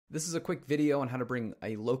This is a quick video on how to bring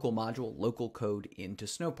a local module, local code into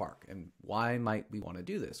Snowpark. And why might we want to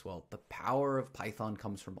do this? Well, the power of Python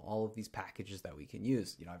comes from all of these packages that we can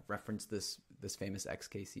use. You know, I've referenced this famous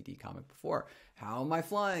XKCD comic before. How am I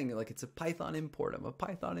flying? Like, it's a Python import. I'm a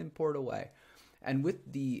Python import away. And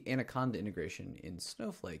with the Anaconda integration in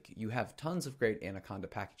Snowflake, you have tons of great Anaconda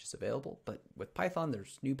packages available. But with Python,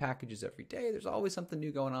 there's new packages every day. There's always something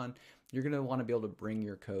new going on. You're going to want to be able to bring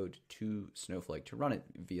your code to Snowflake to run it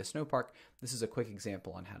via Snowpark. This is a quick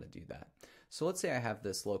example on how to do that. So let's say I have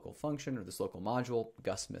this local function or this local module,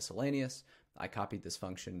 Gus miscellaneous. I copied this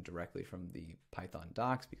function directly from the Python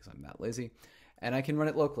docs because I'm that lazy. And I can run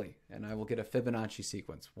it locally, and I will get a Fibonacci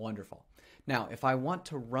sequence. Wonderful. Now, if I want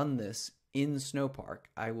to run this in Snowpark,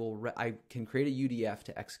 I can create a UDF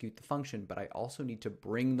to execute the function, but I also need to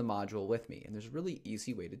bring the module with me. And there's a really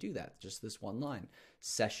easy way to do that. Just this one line,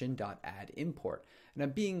 session.add_import. And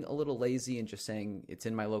I'm being a little lazy and just saying it's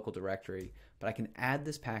in my local directory, but I can add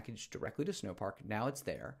this package directly to Snowpark. Now it's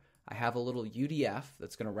there. I have a little UDF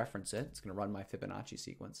that's going to reference it. It's going to run my Fibonacci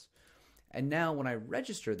sequence. And now when I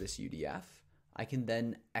register this UDF, I can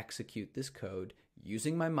then execute this code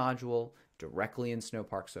using my module directly in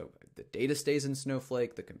Snowpark. So the data stays in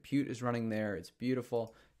Snowflake, the compute is running there, it's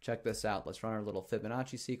beautiful. Check this out. Let's run our little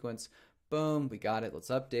Fibonacci sequence. Boom, we got it. Let's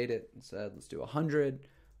update it. Instead, let's do 100.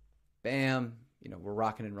 Bam, we're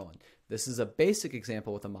rocking and rolling. This is a basic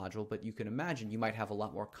example with a module, but you can imagine you might have a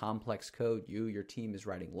lot more complex code your team is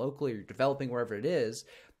writing locally, or you're developing wherever it is.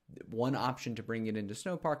 One option to bring it into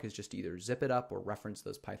Snowpark is just either zip it up or reference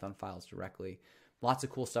those Python files directly. Lots of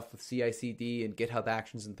cool stuff with CI/CD and GitHub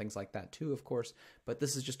Actions and things like that too, of course. But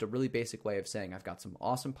this is just a really basic way of saying I've got some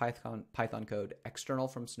awesome Python code external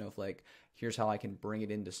from Snowflake. Here's how I can bring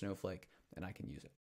it into Snowflake and I can use it.